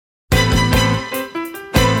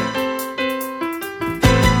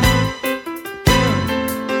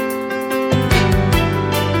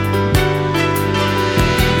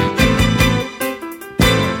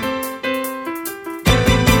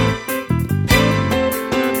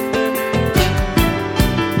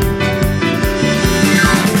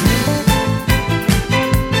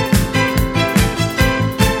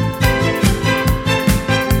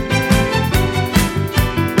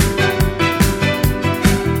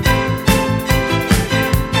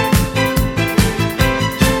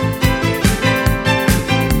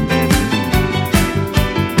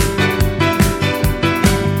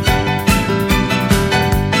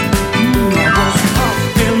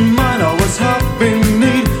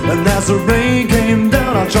the rain came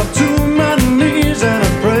down, I dropped to my knees and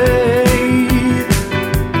I prayed.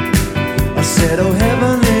 I said, oh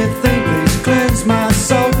heavenly thing, please cleanse my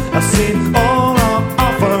soul. I've seen all on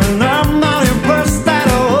offer and I'm not impressed at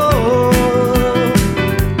all.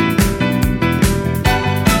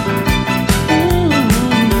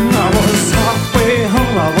 I was halfway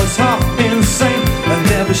home, I was half insane,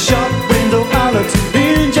 and every shop window I looked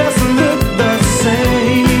in just looked the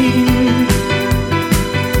same.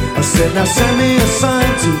 I said, now send me a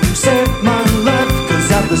sign to save my life,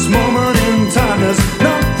 cause at this moment in time there's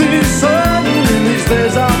nothing certain in these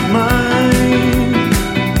days of mine.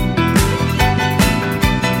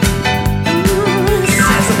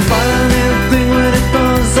 Says a funny thing when it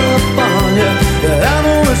burns up on you, that I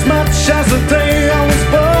know as much as the day I was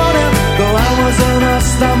born in. Though I wasn't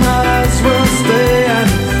asked, I might as well stay and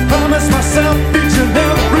promise myself each and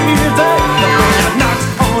every day that when you're knocked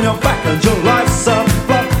on your back and your life's up,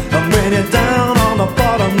 and when you're down on the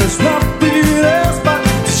bottom, there's nothing else but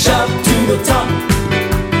to shout to the top.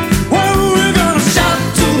 Well, we're gonna shout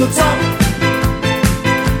to the top.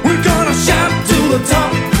 We're gonna shout to the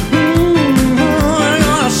top. We're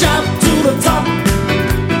gonna shout to the top.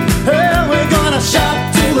 Hey, we're gonna shout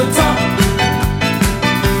to the top.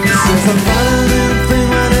 It's a funny thing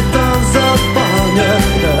when it dawns up on you,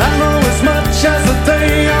 that I know as much as the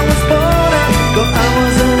day I was born in. Though I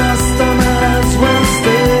wasn't asked, I might as well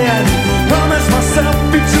stay and promise myself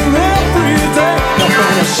each and every day. Now we're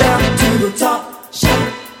gonna shout to the top, shout.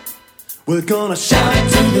 We're gonna shout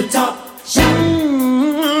to the top, shout.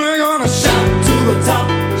 We're gonna shout to the top,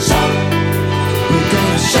 shout. We're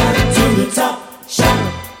gonna shout to the top, shout.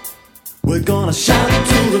 We're gonna shout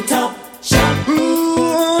to the top, shout.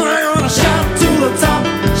 We're gonna shout to the top,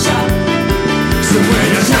 shout. So when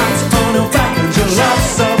you're knocked on your back and your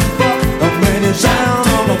life's up, and when you're down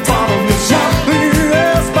on the bottom, you shout the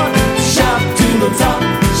yes, but shout to the top,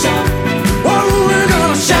 shout. Oh, we're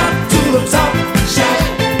gonna shout to the top, shout.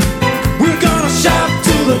 We're gonna shout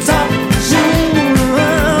to the top, shout.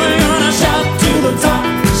 We're gonna shout to the top,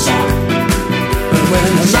 shout. And when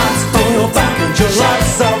you're knocked on your back and your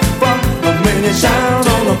life's up, and when you're down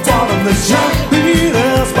on the bottom, then shout the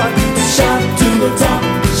yes, but shout to the top,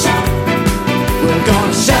 shout. We're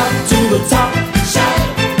gonna shout to the top, shout.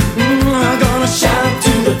 We're gonna shout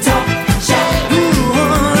to the top, shout.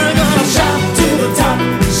 We're gonna shout to the top,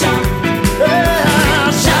 shout.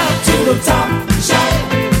 Yeah, shout to the top, shout.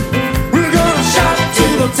 We're gonna shout to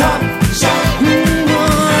the top, shout.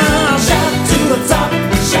 Shout to the top,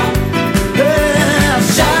 shout. Yeah,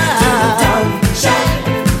 shout, shout.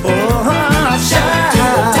 Oh,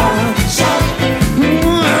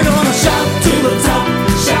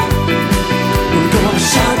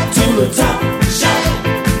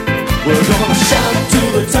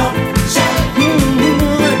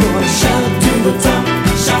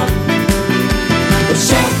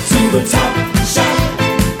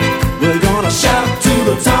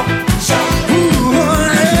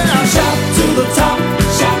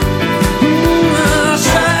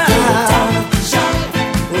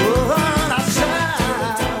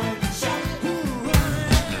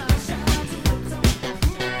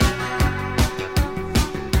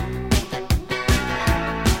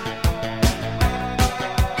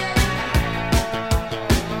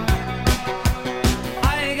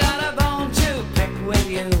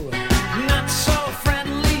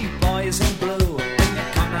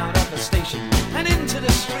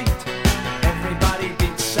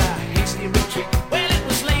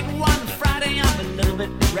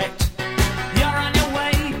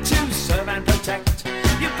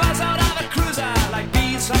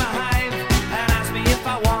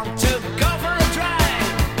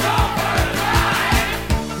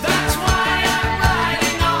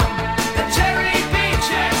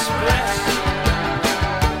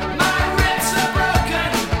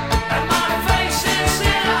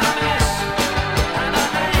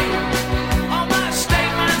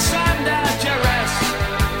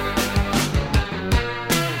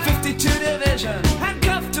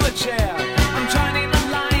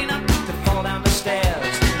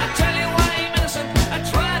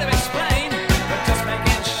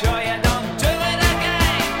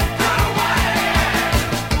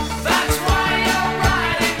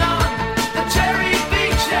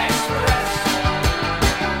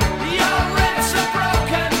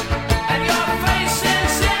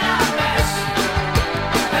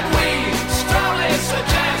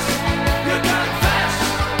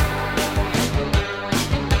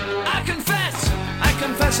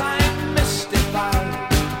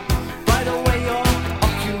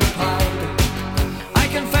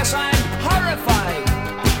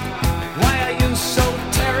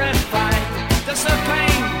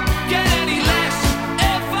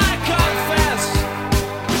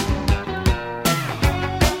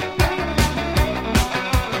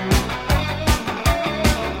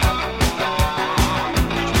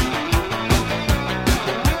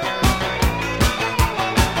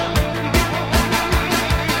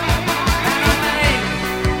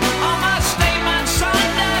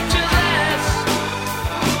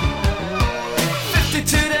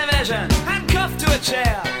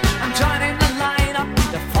 chair. I'm joining the lineup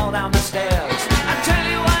to fall down the stairs. I tell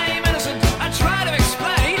you I'm innocent, I try to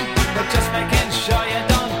explain, but just making sure you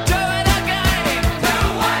don't do it again. Do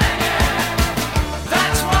it again.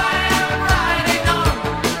 That's why I'm riding on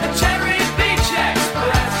the Cherry Beach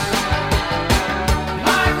Express.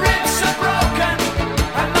 My ribs are broken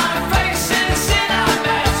and my face is in a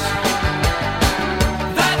mess.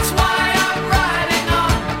 That's why I'm riding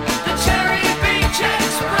on the Cherry Beach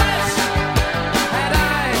Express. And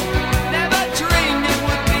I never dreamed it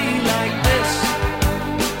would be like this.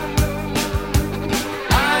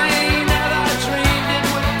 I never dreamed it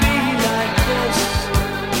would be like this.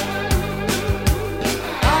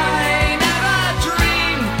 I never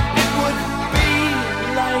dreamed it would be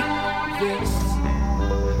like this.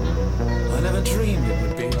 I never dreamed it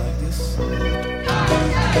would be like this.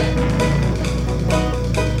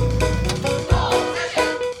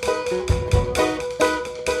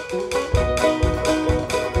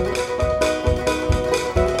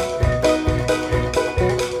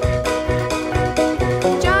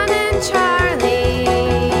 John and Charlie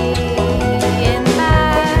in the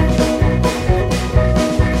back,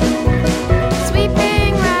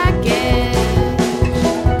 sweeping wreckage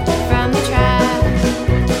from the track.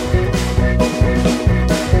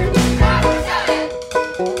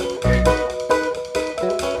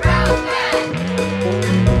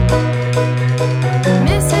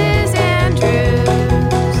 Mrs.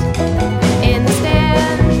 Andrews in the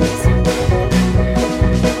stands,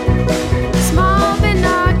 small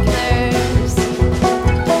binoculars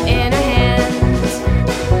in her hands,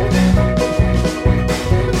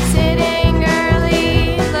 sitting early,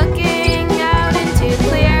 looking out into the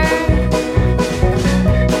clear.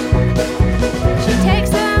 She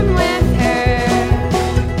takes them with her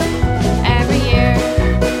every year.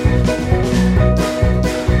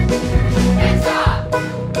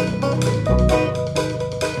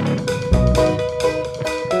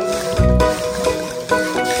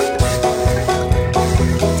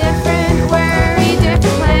 Different worry,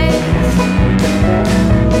 different place.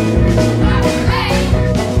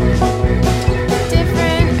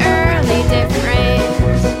 Different early, different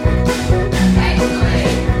rains.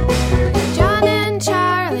 John and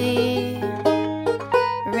Charlie,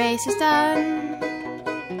 race is done.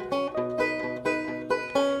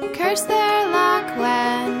 Curse their luck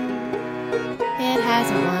when it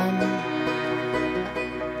hasn't won.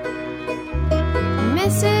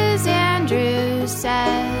 Mrs. Andrews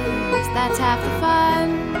says that's half the fun.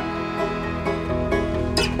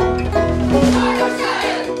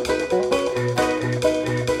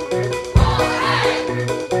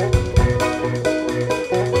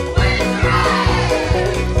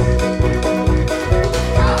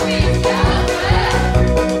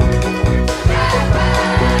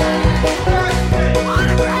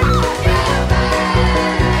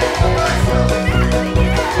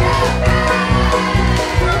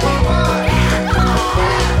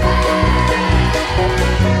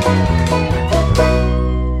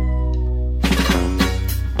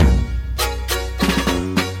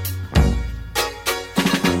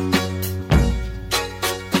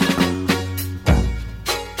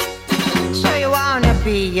 So you wanna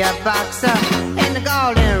be a boxer in the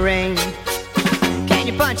golden ring? Can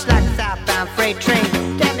you punch like a southbound freight train?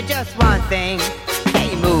 Tell me just one thing. Can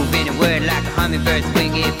you move any word like a hummingbird's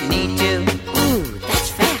wing if you need to? Ooh, that's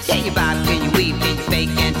fast. Can you bob, can you weave, can you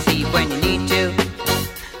fake and deceive when you need to?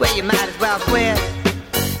 Well, you might as well quit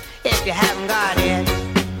if you haven't got it.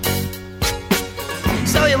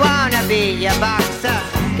 So you wanna be a boxer?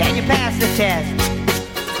 Can you pass the test?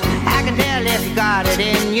 I can tell if you got it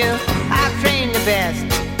in you. I've trained the best.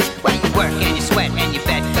 When you work and you sweat and you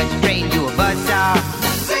bet 'cause you train you a buzzsaw.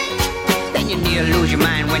 Then you near lose your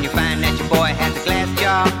mind when you find that your boy has a glass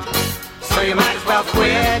jaw. So you might as well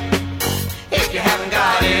quit if you haven't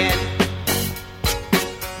got it.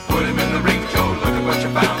 Put him in the ring, Joe, look at what you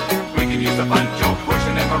found. We can use a fun Joe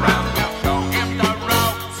pushing him around. We'll show him the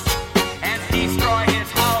ropes and destroy his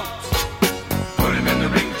hopes. Put him in the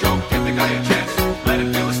ring, Joe, give the guy a chance. Let him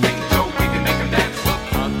feel the sting, Joe, we can make him dance. We'll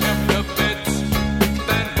cut him to bits,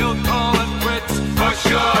 then he'll call it quits. For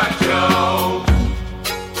sure, Joe.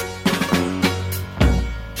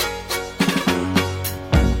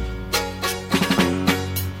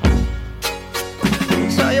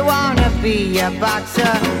 So you wanna be a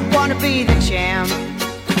boxer, wanna be the champ.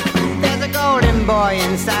 There's a golden boy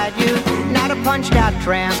inside you, not a punched out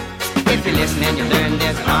tramp. If you listen and you learn,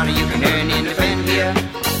 there's an honor you can earn in defend here.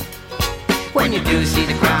 When you do see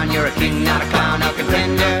the crown, you're a king, not a clown or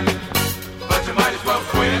contender. But you might as well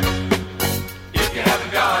quit if you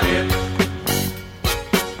haven't got it.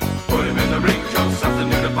 Put him in the ring, Joe, something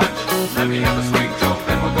new to punch. Let me have a swing, Joe.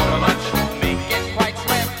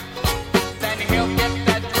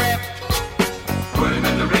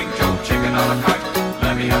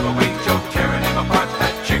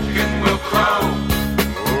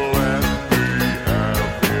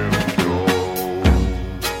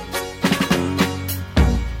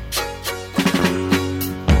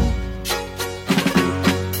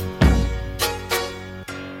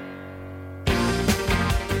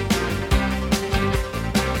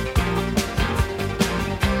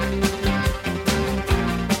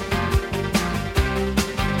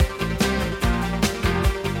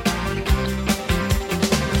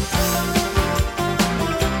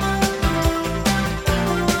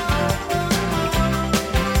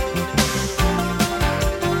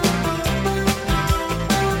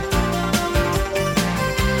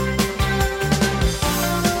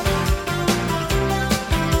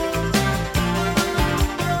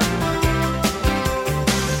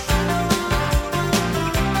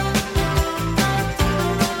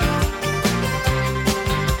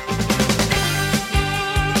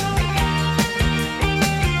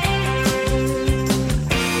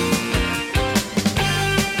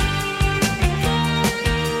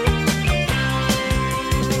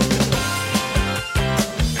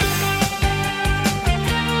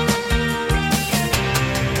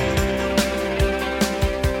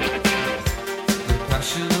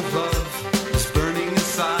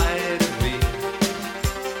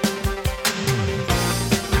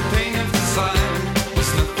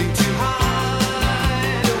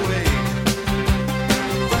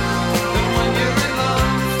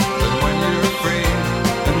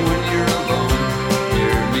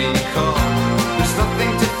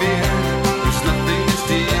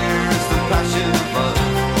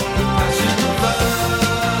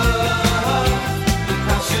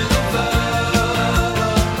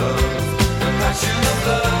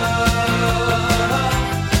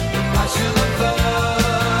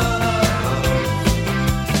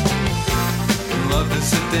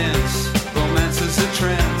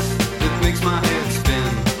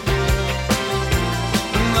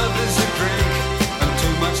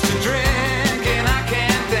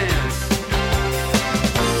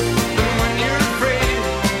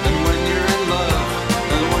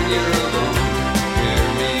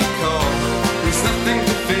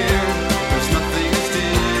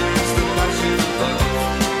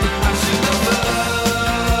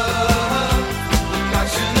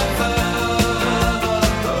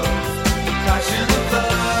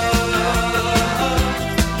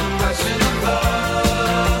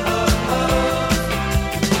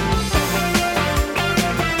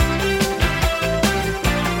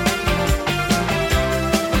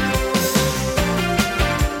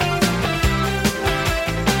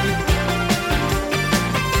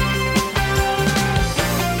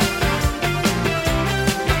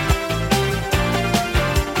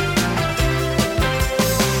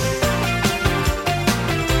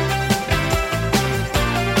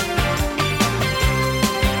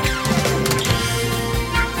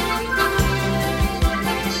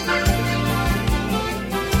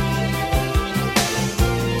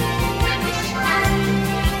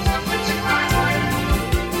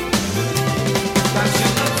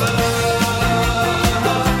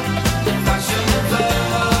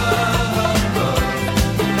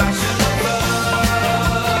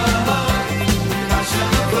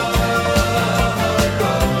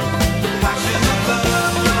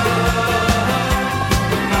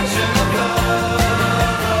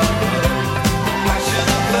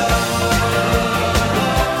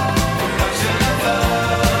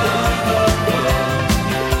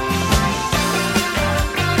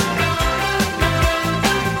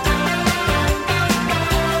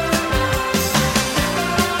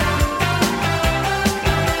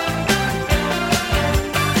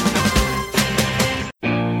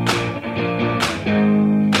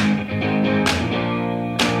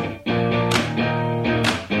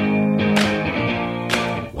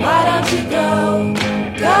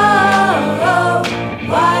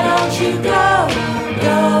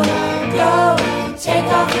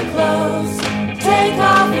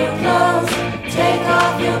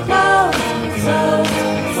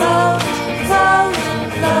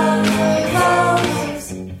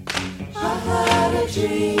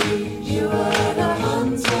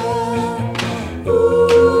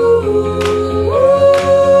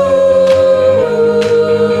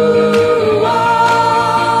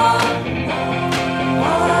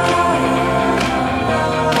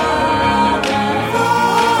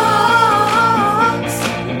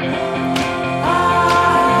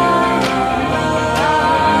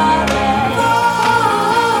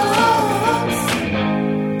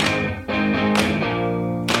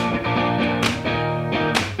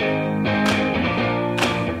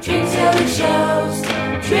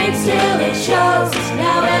 drinks till it shows.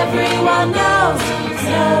 Now everyone knows.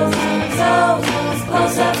 His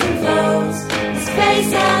close-ups and flows, his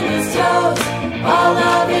face and his toes, all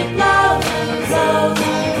of it blows.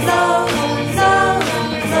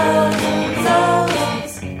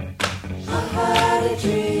 I had a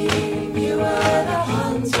dream, you were the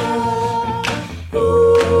hunter.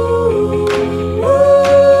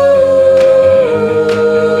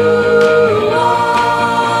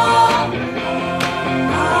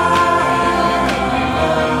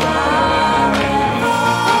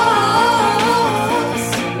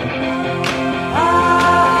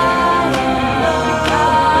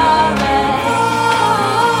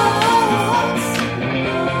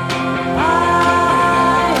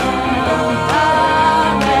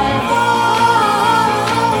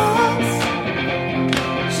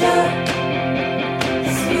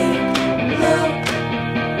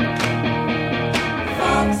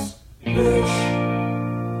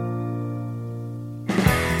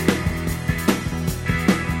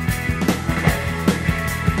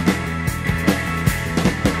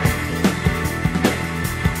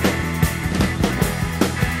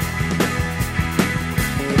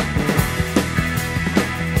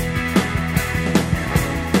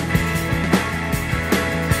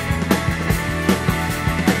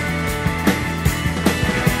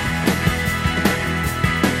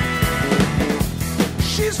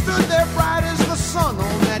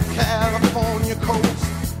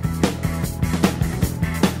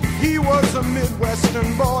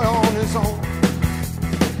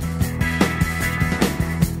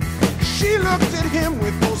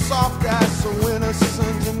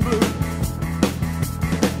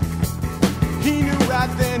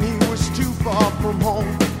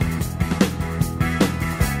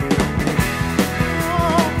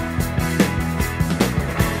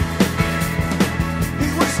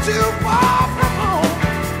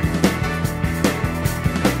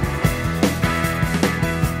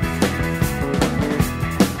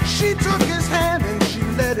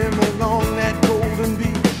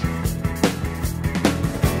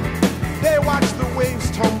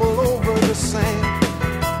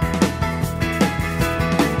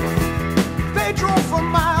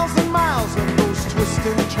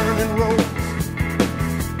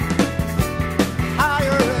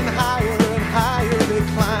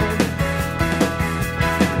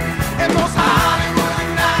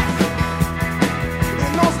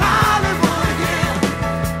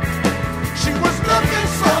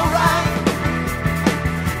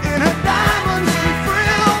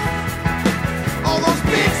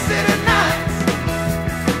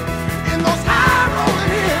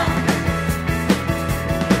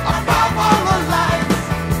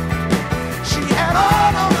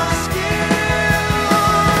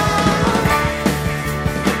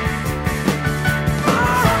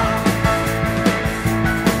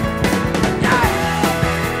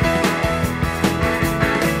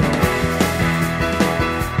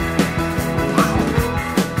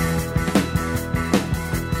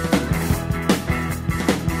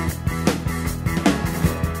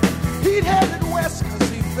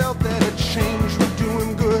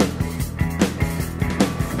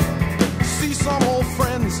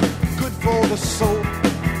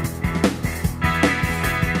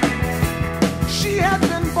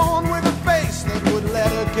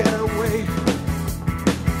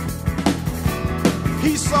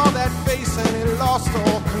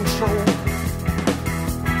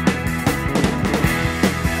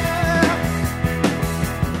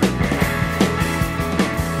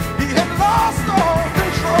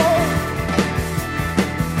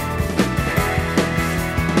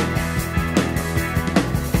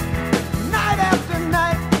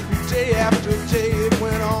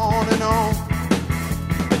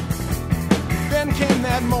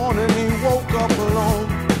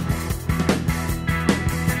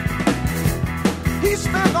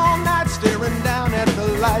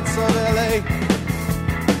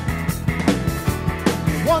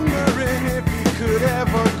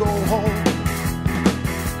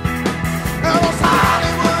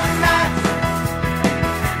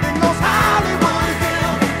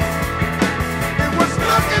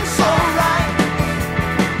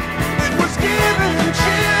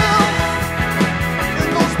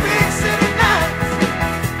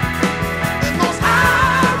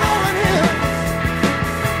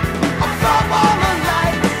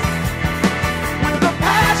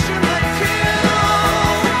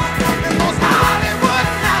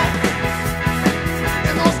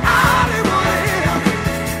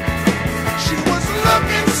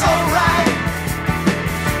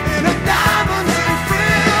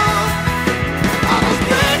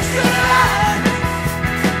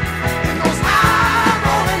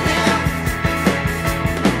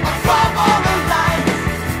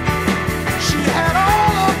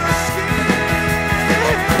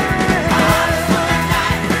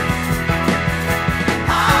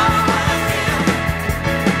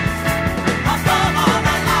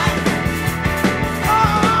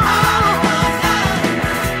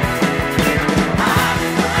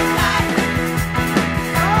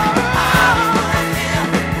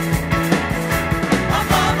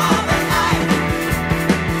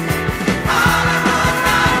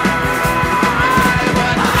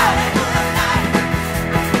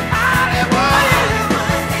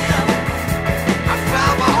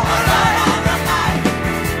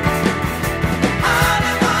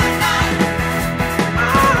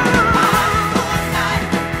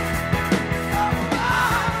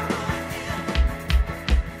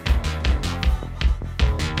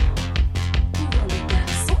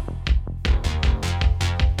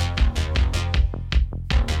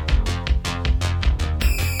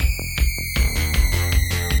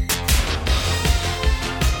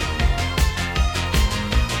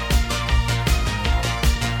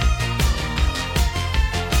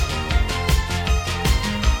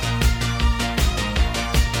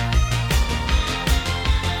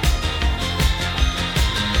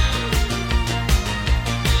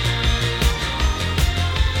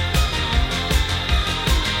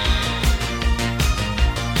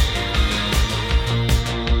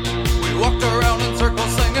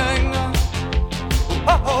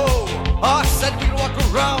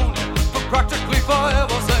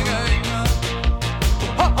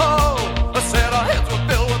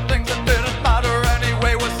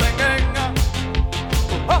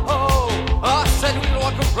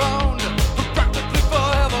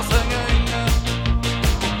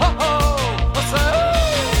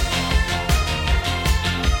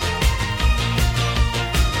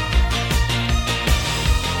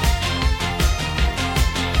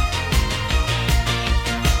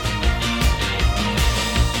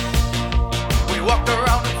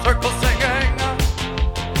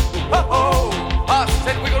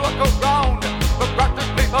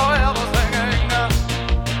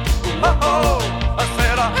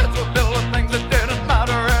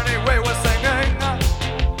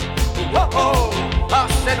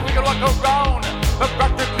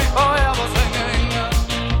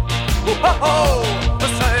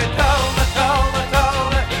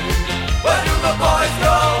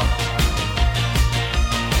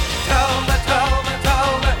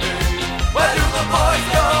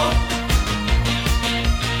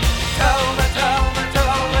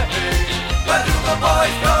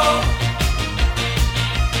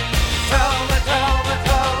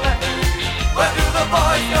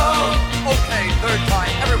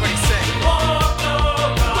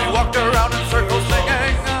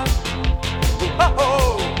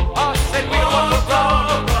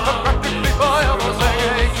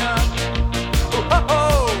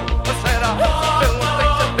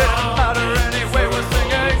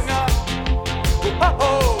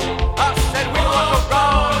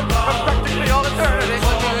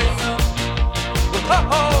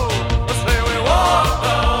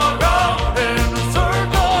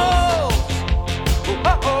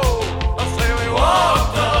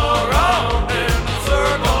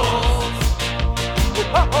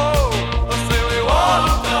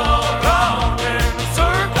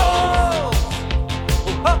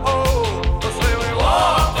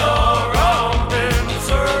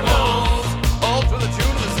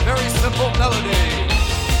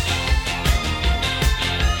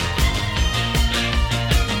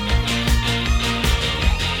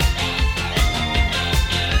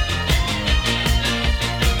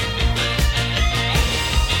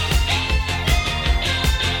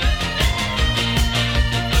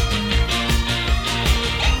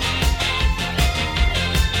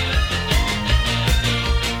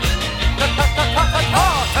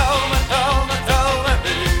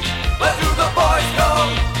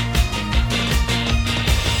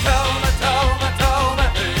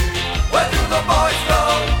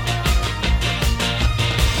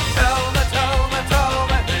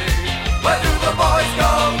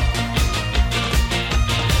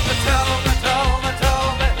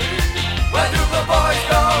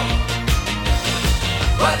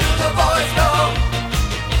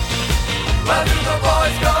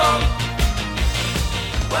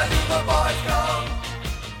 the boys go.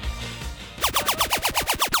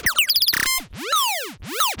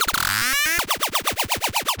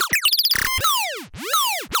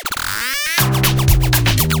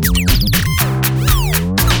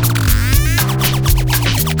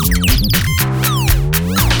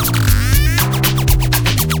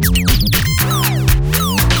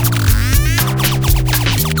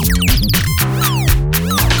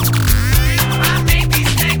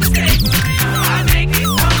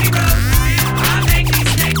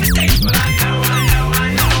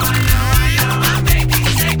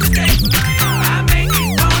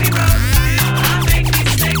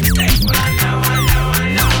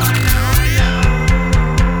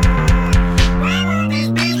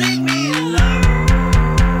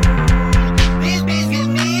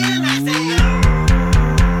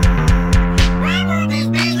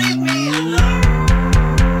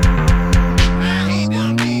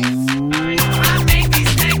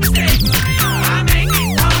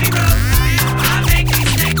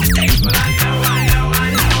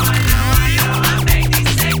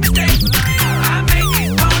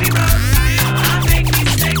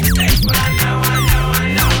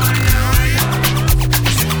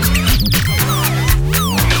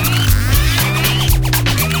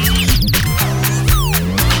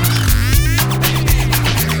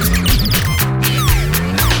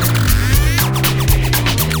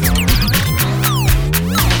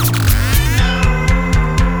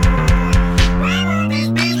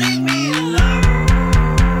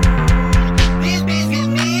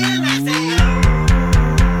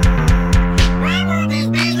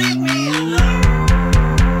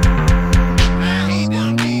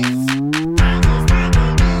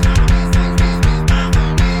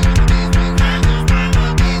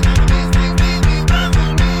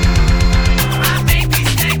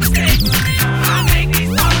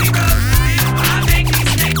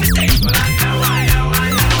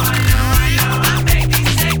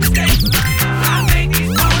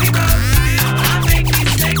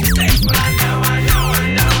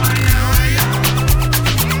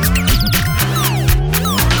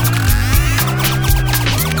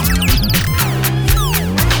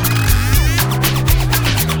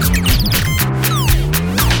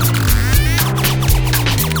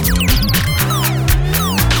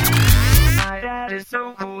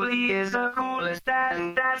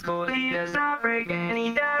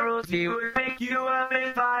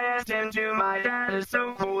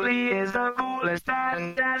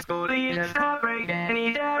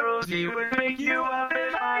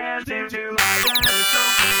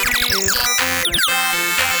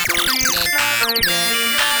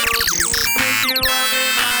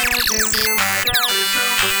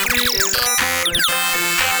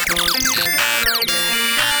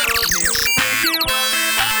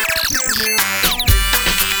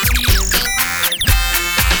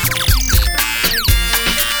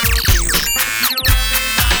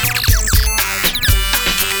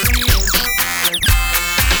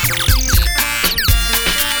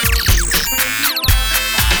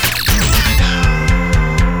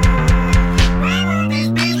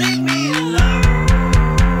 These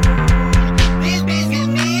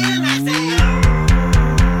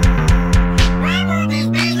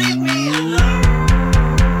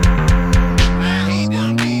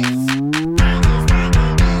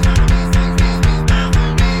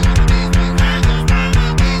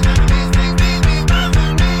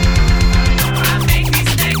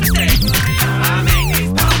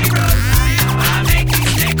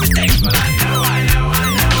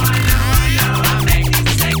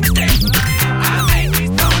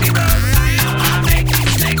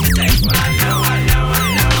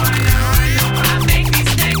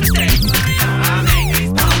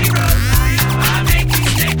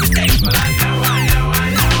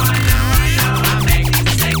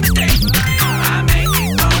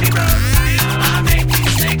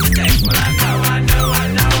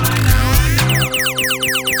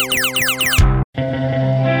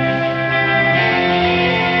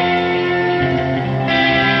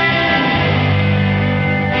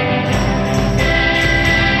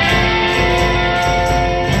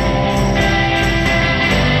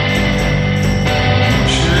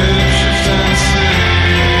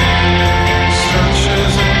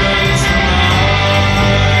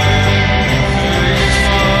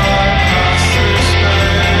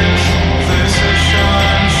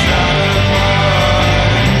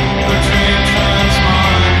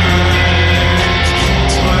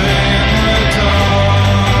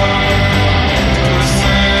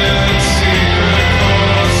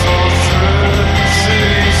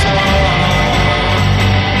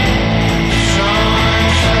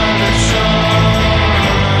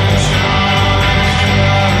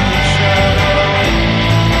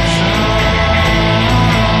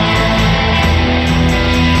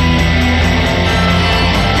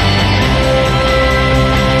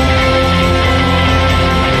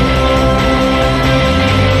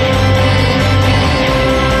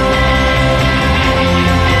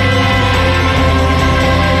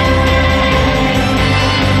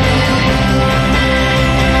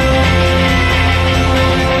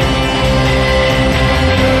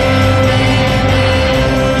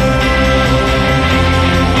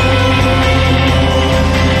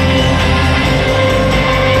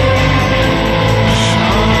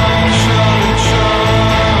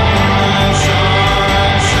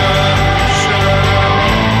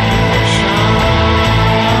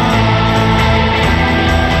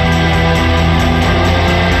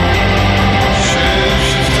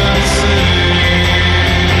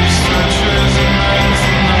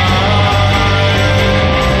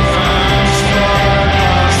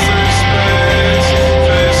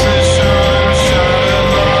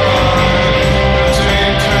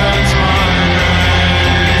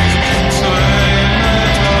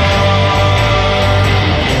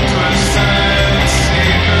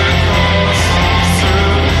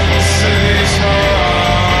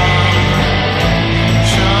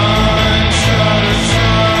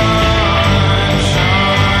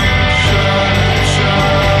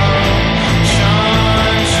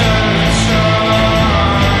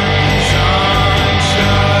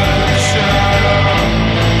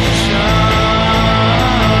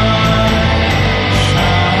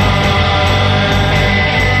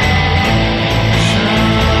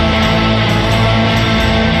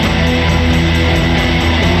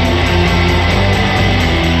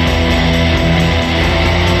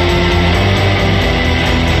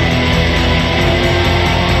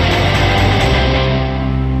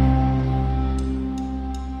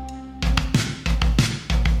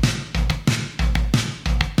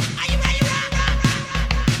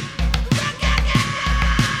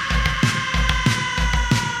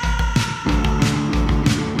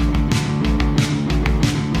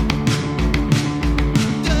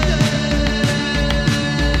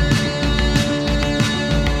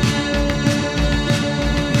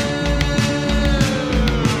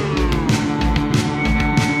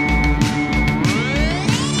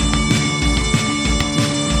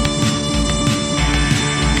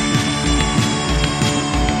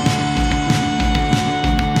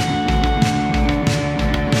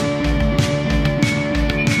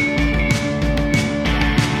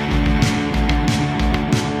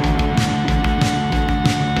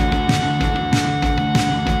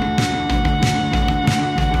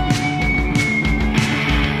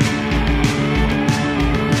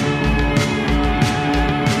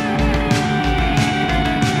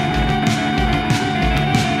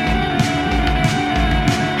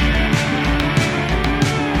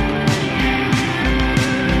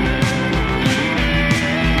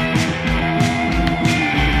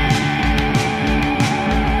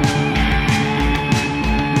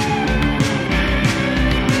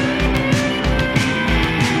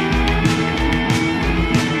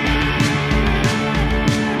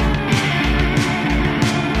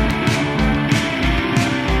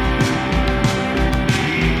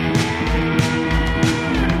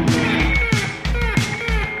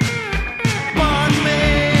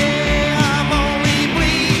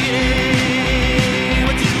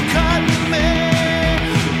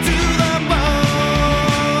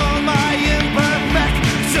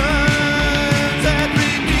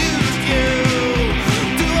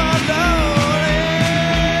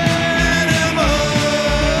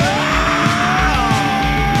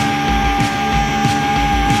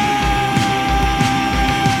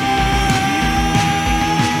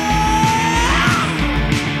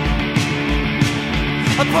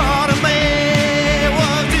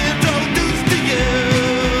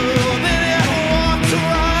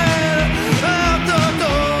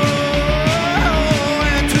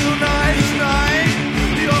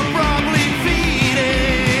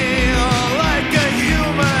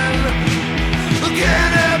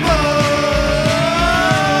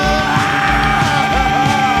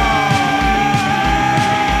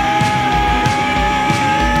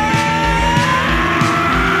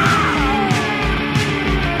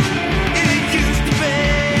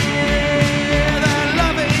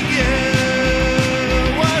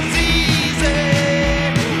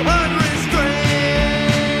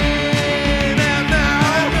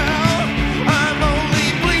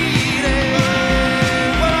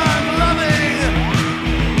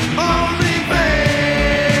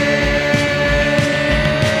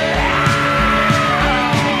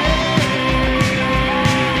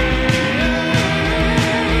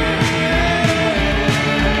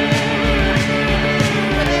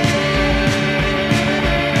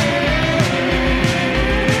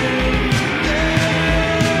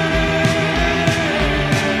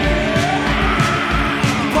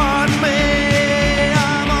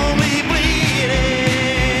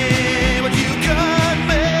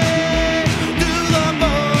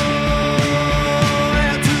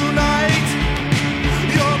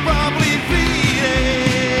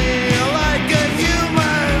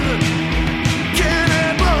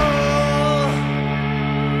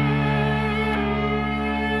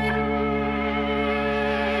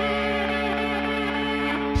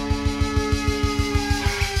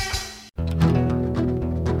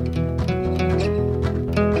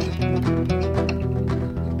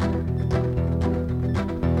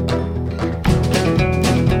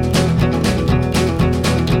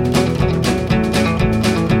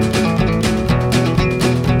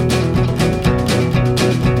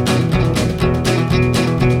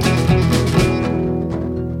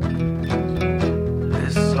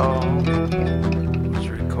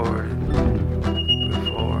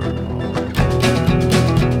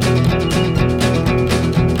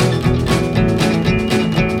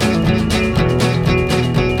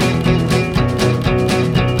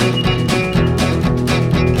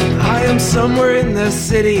the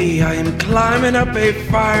city, I am climbing up a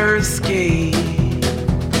fire escape.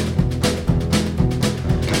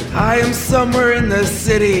 I am somewhere in the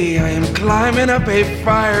city, I am climbing up a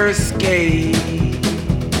fire escape.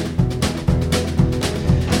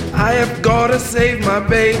 I have got to save my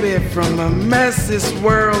baby from the mess this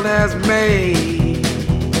world has made.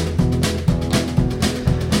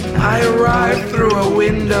 I arrive through a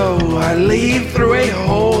window, I leave through a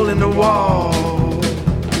hole in the wall.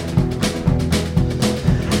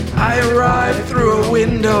 I arrive through a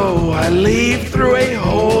window, I leave through a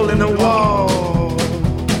hole in the wall.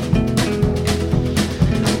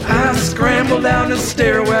 I scramble down the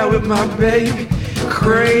stairwell with my baby,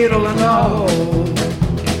 cradle and all.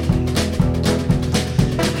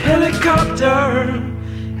 Helicopter,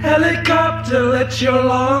 helicopter, let your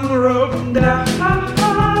long rope down.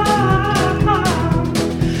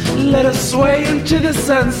 Let us sway into the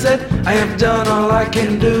sunset. I have done all I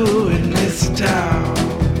can do in this town.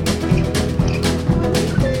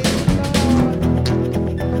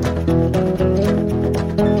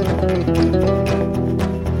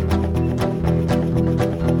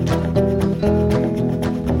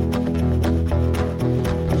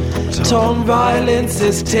 Tone violence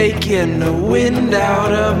is taking the wind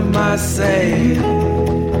out of my sail.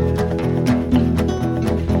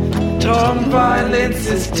 Tone violence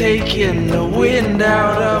is taking the wind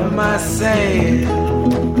out of my sail.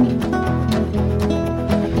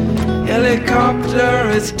 Helicopter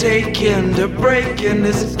is taking the break in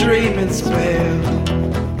this dreaming spell.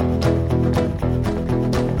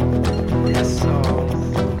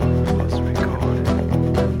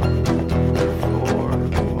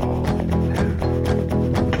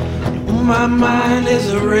 My mind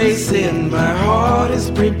is racing, my heart is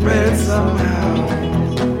prepared somehow.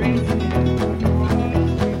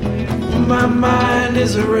 My mind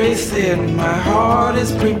is racing, my heart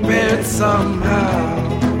is prepared somehow.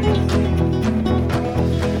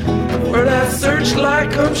 Where that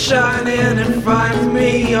searchlight comes shining and finds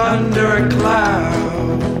me under a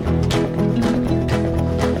cloud.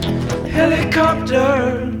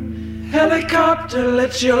 Helicopter, helicopter,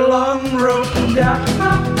 let your long rope down.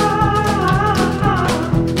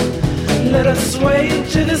 Let us sway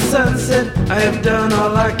into the sunset. I have done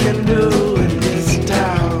all I can do in this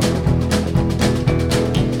town.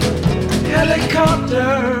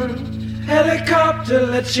 Helicopter, helicopter,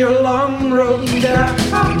 let your long rope down.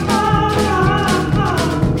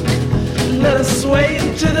 Let us sway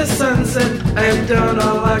into the sunset. I have done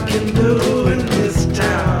all I can do in this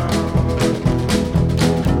town.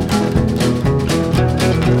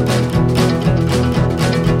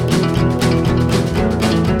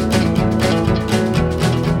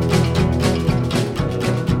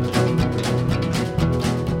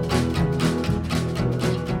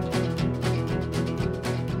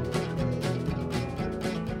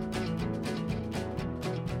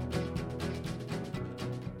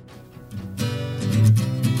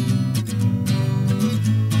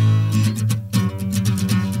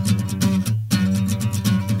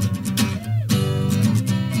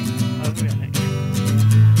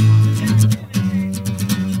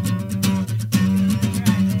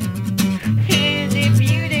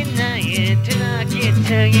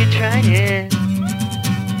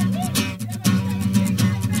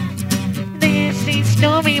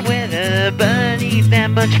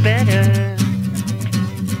 Much better.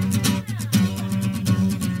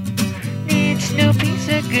 It's no piece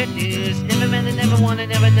of good news. Never matter, never wanna,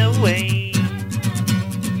 never no way.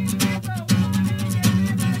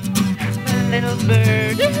 My little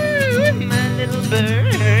bird, ooh, my little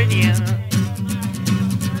bird, yeah.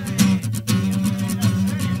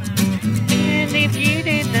 And if you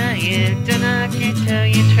deny it, then I can tell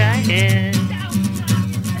you tried it.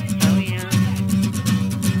 Oh yeah,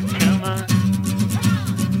 come on.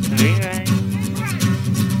 Right.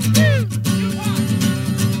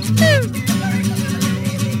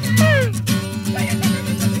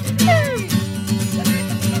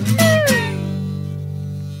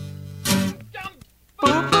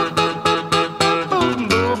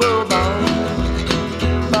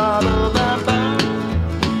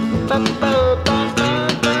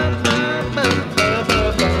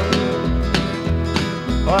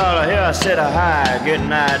 Well, here I sit a high,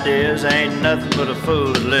 getting ideas. Ain't nothing but a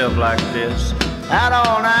fool to live like this. Out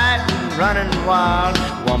all night, running wild.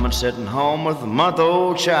 Woman sitting home with a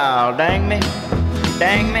month-old child. Dang me,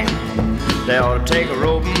 they ought to take a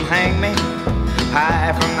rope and hang me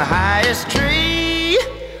high from the highest tree.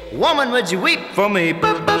 Woman, would you weep for me?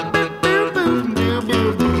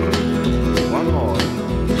 One more.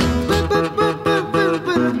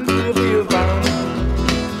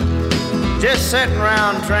 Just sitting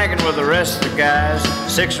around drinking with the rest of the guys.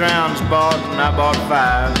 6 rounds bought and I bought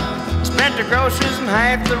 5. Spent the groceries and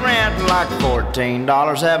half the rent, like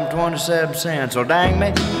 $14 having 27 cents. So dang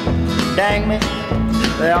me,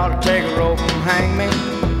 they ought to take a rope and hang me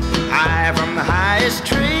high from the highest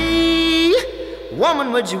tree.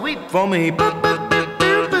 Woman, would you weep for me? One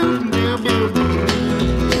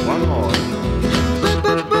more.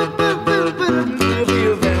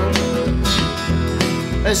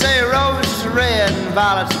 They say roses are red and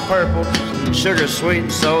violets are purple, and sugar's sweet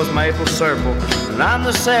and so is maple syrup. And I'm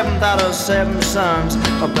the 7th out of 7 sons.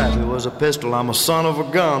 My pappy was a pistol, I'm a son of a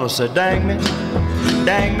gun. I said, dang me,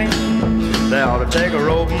 they ought to take a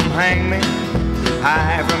rope and hang me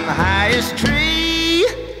high from the highest tree.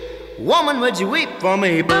 Woman, would you weep for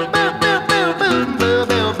me? You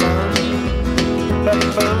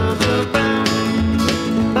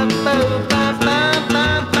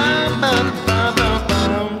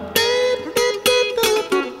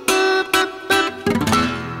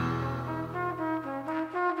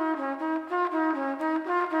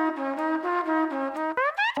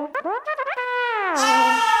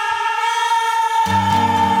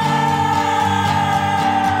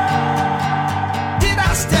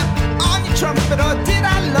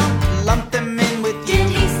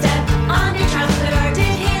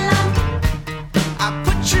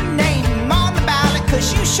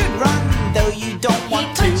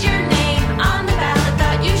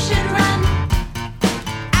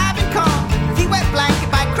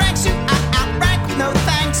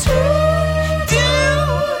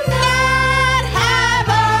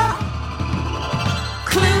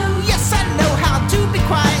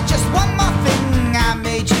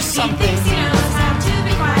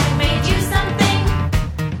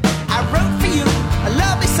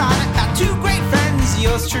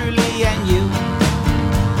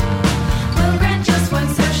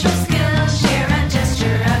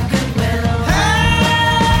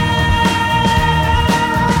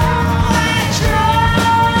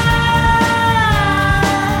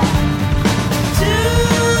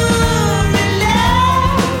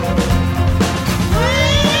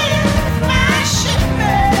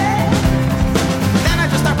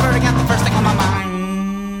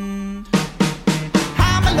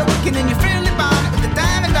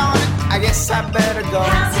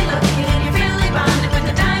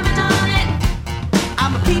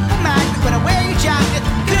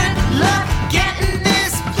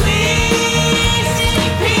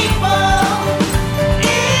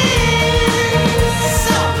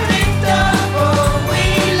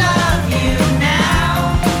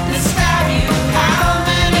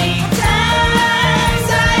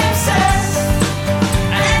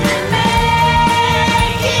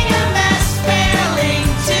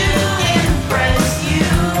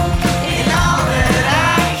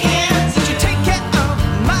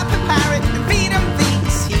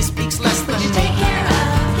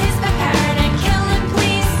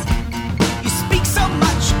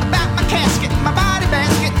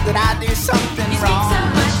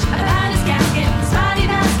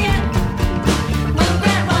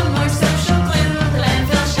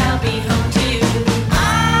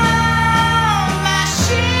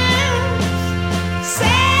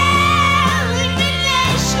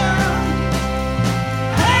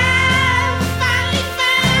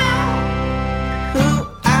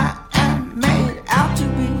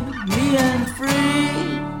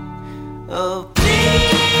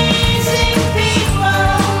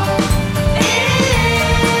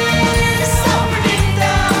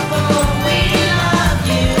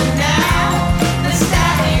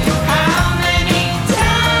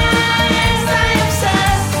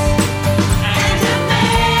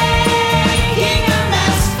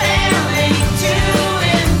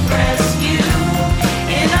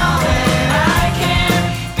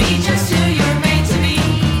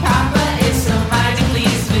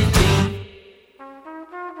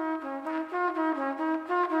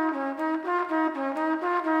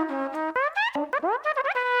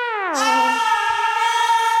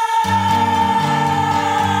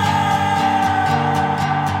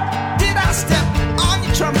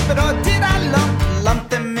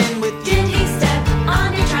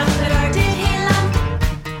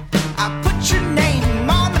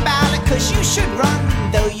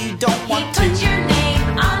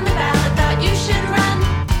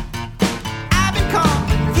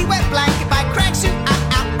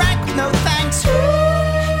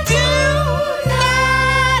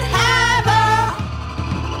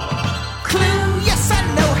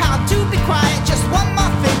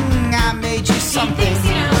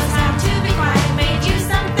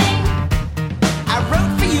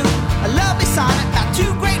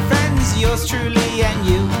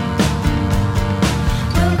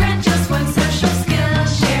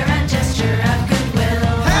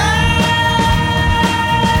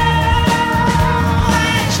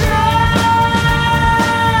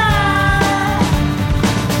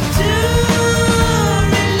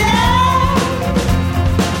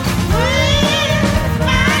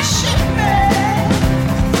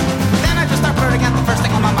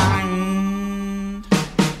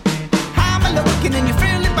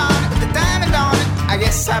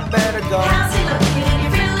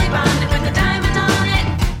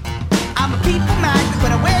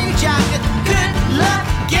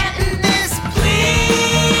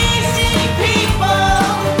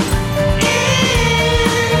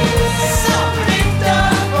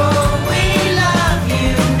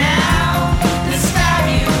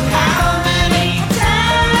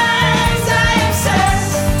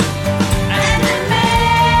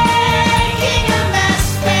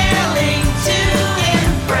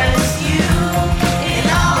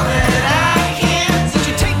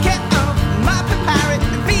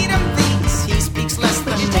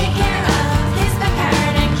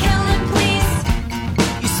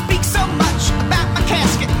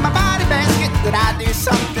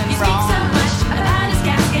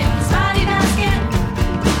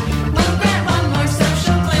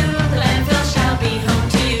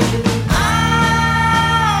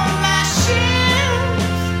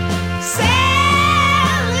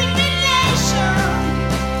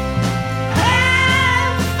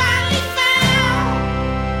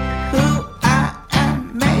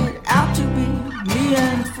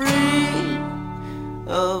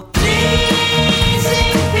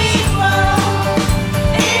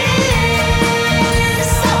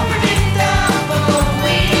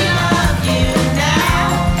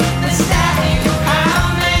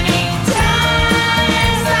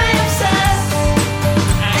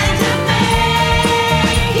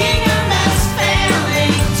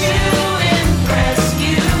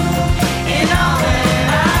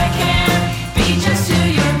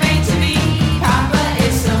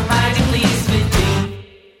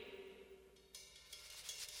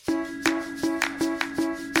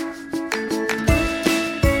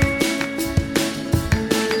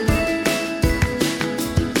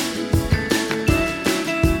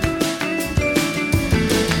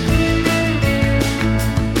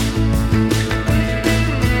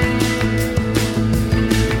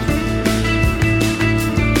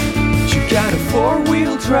got a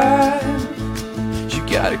four-wheel drive. You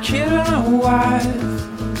got a kid and a wife.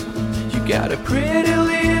 You got a pretty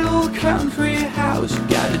little country house. You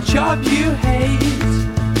got a job you hate.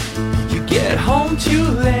 You get home too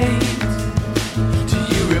late. Do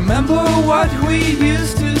you remember what we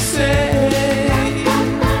used to say?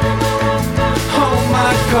 Oh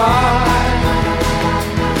my God,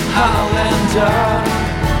 I'll end up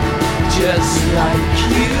just like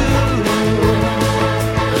you.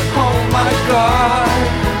 Oh my God,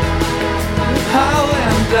 I'll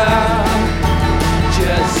end up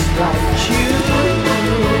just like you.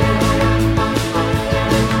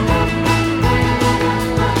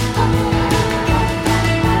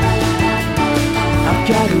 I've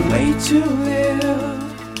got a way to live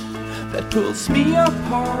that pulls me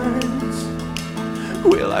apart.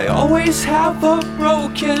 Will I always have a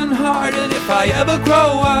broken heart? And if I ever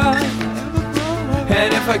grow up,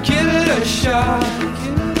 and if I give it a shot,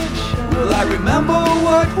 will I remember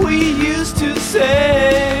what we used to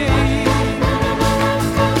say?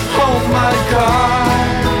 Oh my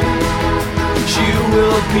God, you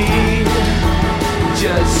will be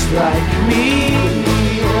just like me.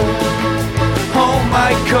 Oh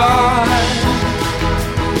my God,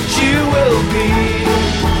 you will be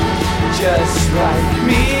just like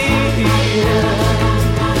me.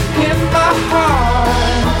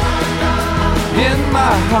 In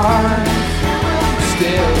my heart,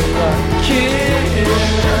 still a kid.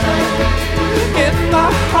 In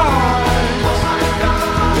my heart,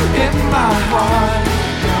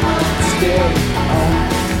 still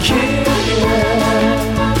a kid.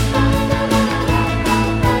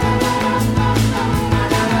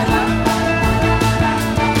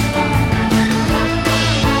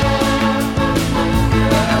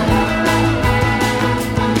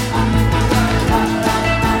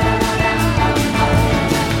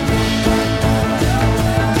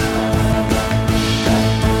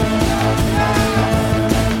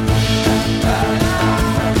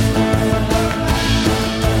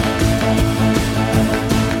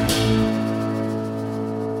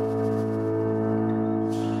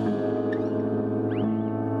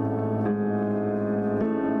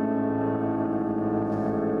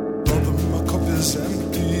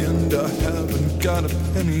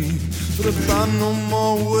 But if I no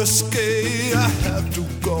more whiskey, I have to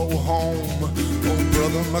go home. Oh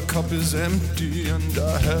brother, my cup is empty and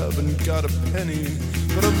I haven't got a penny.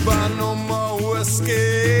 But if I no more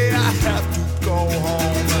whiskey, I have to go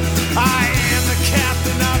home. I am the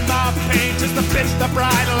captain of my pain, just the bit, the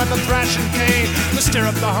bridle, and the thrashing cane, the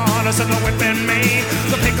stirrup, the harness, and the whip and mane,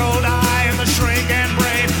 the pickled eye and the shrink and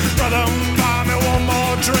brain. Brother, buy me one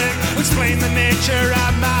more drink, explain the nature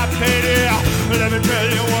of my pity. Let me tell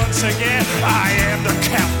you once again, I am the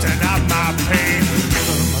captain of my pain.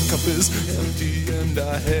 My cup is empty and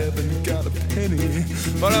I haven't got a penny.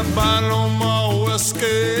 But if I no more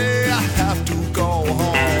whiskey, I have to go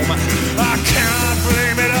home. I can't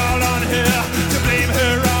blame it all on her. To blame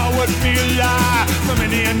her all would be a lie. For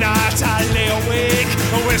many a night I lay awake,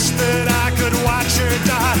 I wish that I could watch her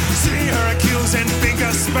die. See her accusing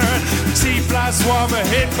fingers burn, see flies swarm a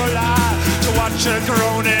hateful lie. To watch her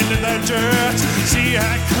groaning in the dirt, see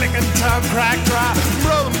her clicking tongue crack dry.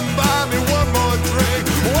 Brother, buy me one more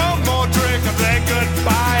drink and say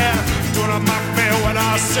goodbye. Do not mock me when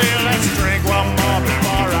I say let's drink one more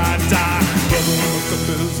before I die. Brother, my cup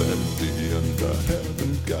is empty and I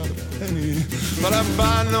haven't got a penny. But if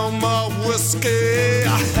I no more whiskey,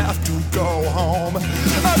 I have to go home.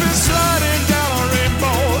 I've been sliding down on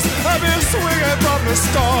rainbows, I've been swinging from the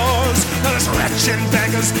stars, and this wretched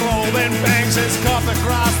beggar's clothing bangs his cup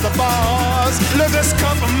across the bars. Look, this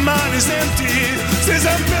cup of mine is empty, since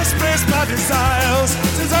I've misplaced my desires,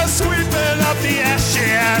 since I'm sweeping up the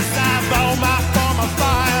ashes of all my former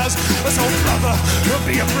fires. So brother,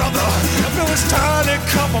 be a brother, fill this tiny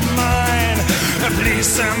cup of mine, and please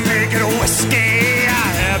make it whiskey, I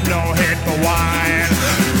have no head for wine.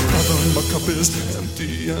 Brother, my cup is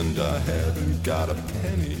empty and I haven't got a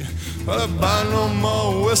penny. But if I no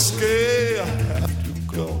more whiskey, I have to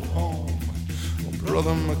go home. Oh,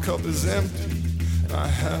 brother, my cup is empty and I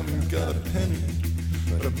haven't got a penny.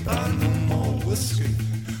 But if I no more whiskey,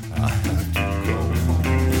 I have to go home.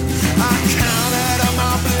 I counted all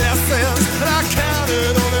my blessings and I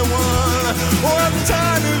counted only one. One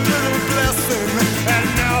tiny little blessing, and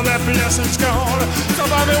now that blessing's gone. So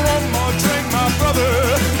buy me one more drink, my brother,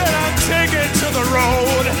 and I'm taking to the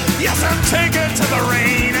road. Yes, I'm taking to the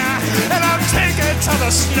rain, and I'm taking to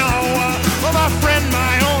the snow. Oh, my friend,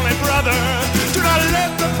 my only brother, do not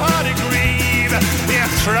let the party grieve. You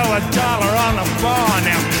throw $1 on the bar,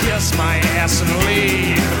 now kiss my ass and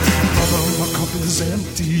leave. Brother, my cup is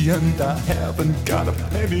empty and I haven't got a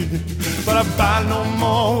penny. But I buy no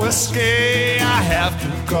more whiskey, I have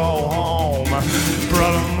to go home.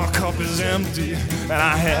 Brother, my cup is empty and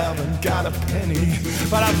I haven't got a penny.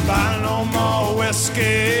 But I buy no more whiskey,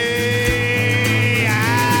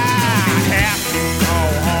 I have to go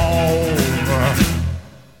home.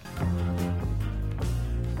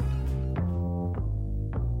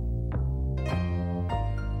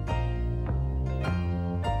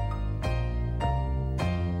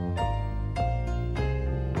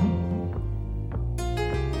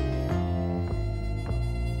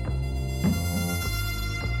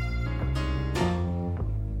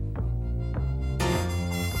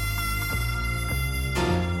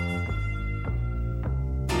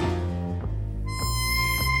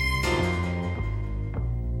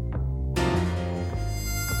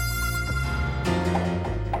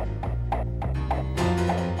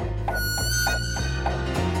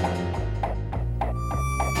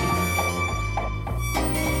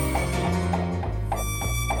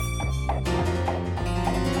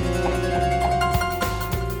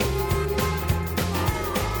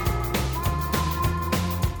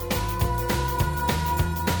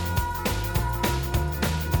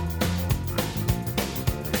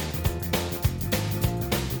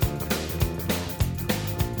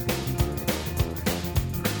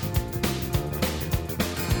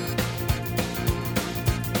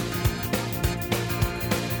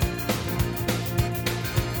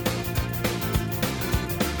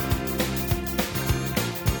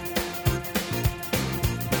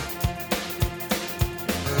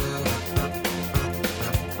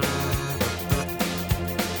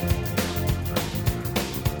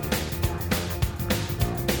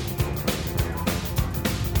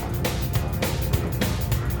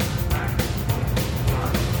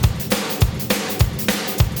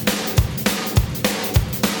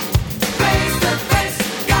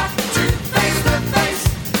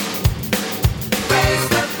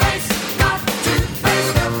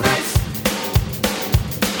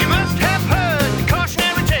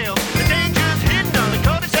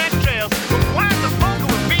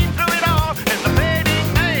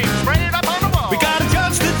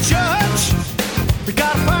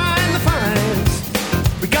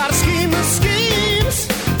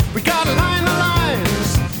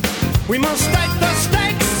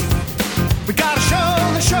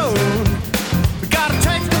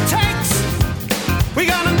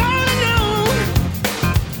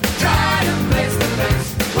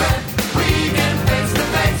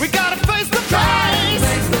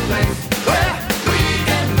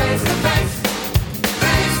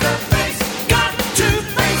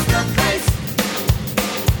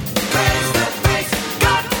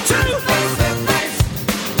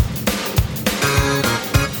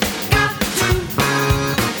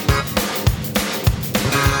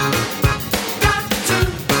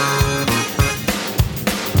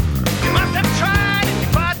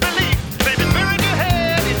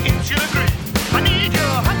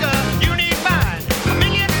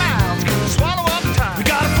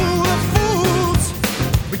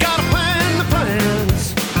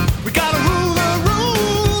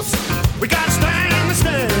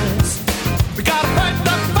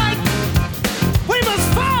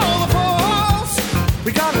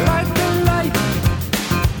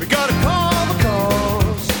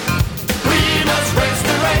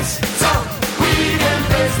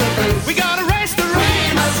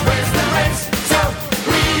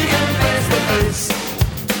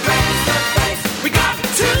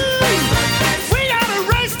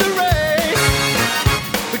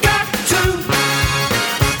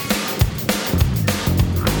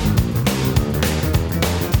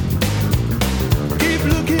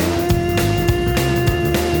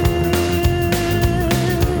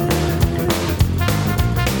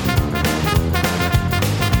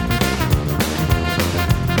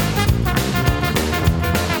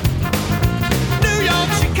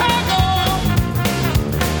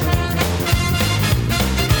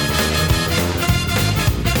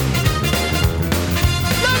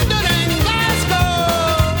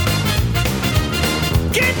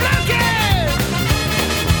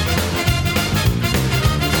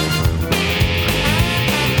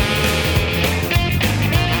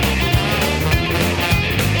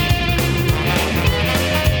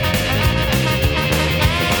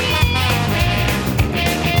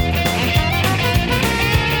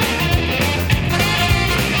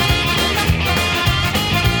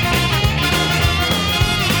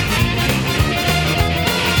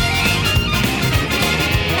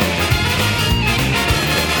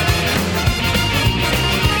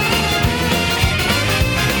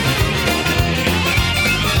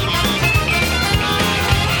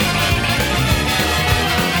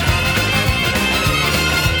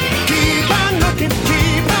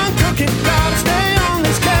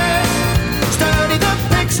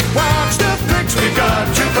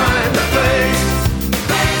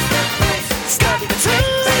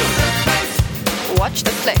 watch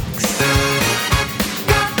the flicks.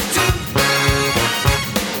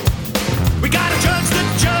 We gotta judge the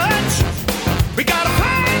judge. We gotta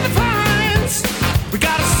find the fines. We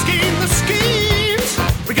gotta scheme the schemes.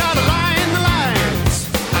 We gotta line the lines.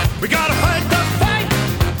 We gotta fight the fight.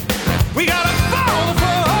 We gotta follow the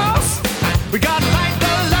force. We gotta light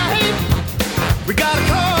the light. We gotta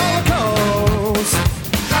call the calls.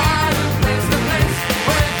 Try to place the place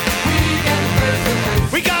where we can face the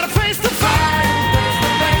face. We gotta face the fight.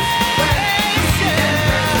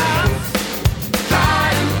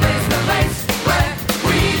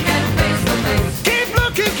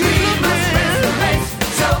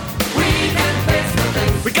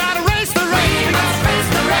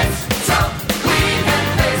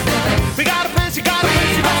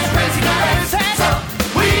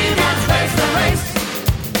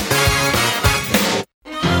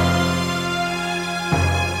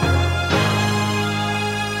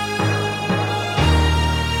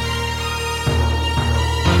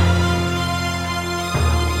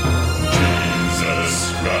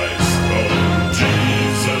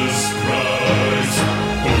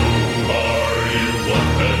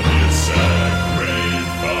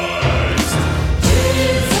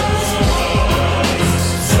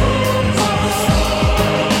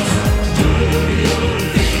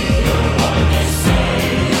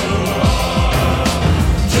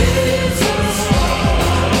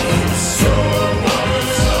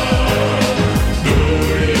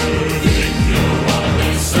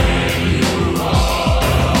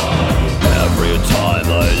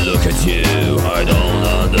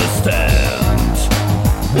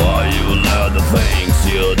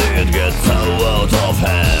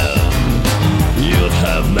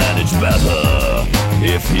 better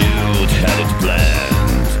if you'd had it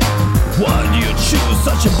planned. Why'd you choose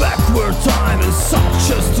such a backward time in such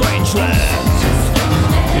a strange land?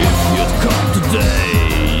 If you'd come today,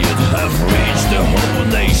 you'd have reached the whole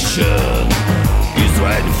nation.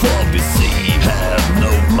 Israel for BC had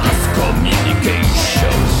no mass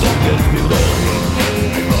communication. Don't get me wrong.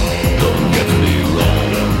 Don't get me wrong.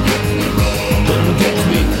 Don't get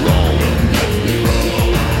me wrong.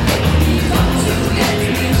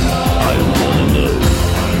 I wanna know.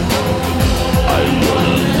 I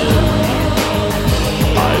wanna know.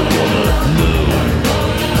 I wanna know.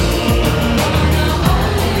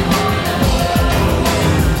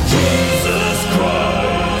 Jesus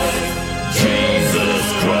Christ, Jesus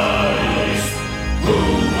Christ, who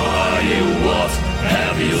are you? What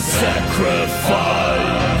have you sacrificed?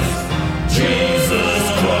 Jesus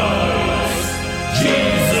Christ,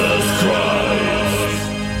 Jesus Christ,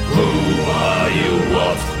 who are you?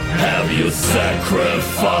 What have you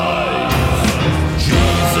sacrificed?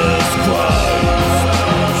 Jesus Christ,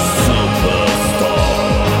 superstar,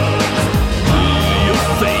 do you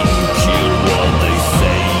think you're what they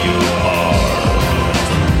say you are?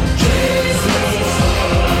 Jesus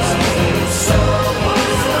Christ,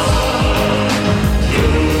 superstar, do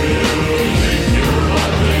you think you're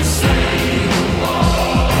what they say you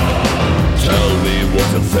are? Tell me what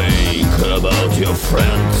you think about your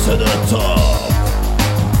friends at the top.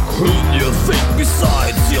 Who do you think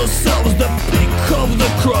besides yourselves the pick of the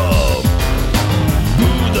crop?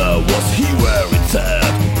 Buddha, was he where it's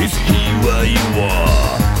at? Is he where you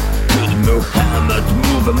are? Could Muhammad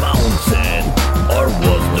move a mountain? Or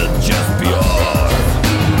was that just PR?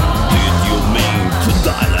 Did you mean to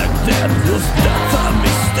die like that? Was that a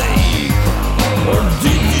mistake? Or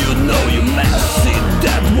did you know you messed it?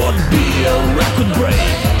 That would be a record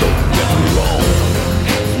break.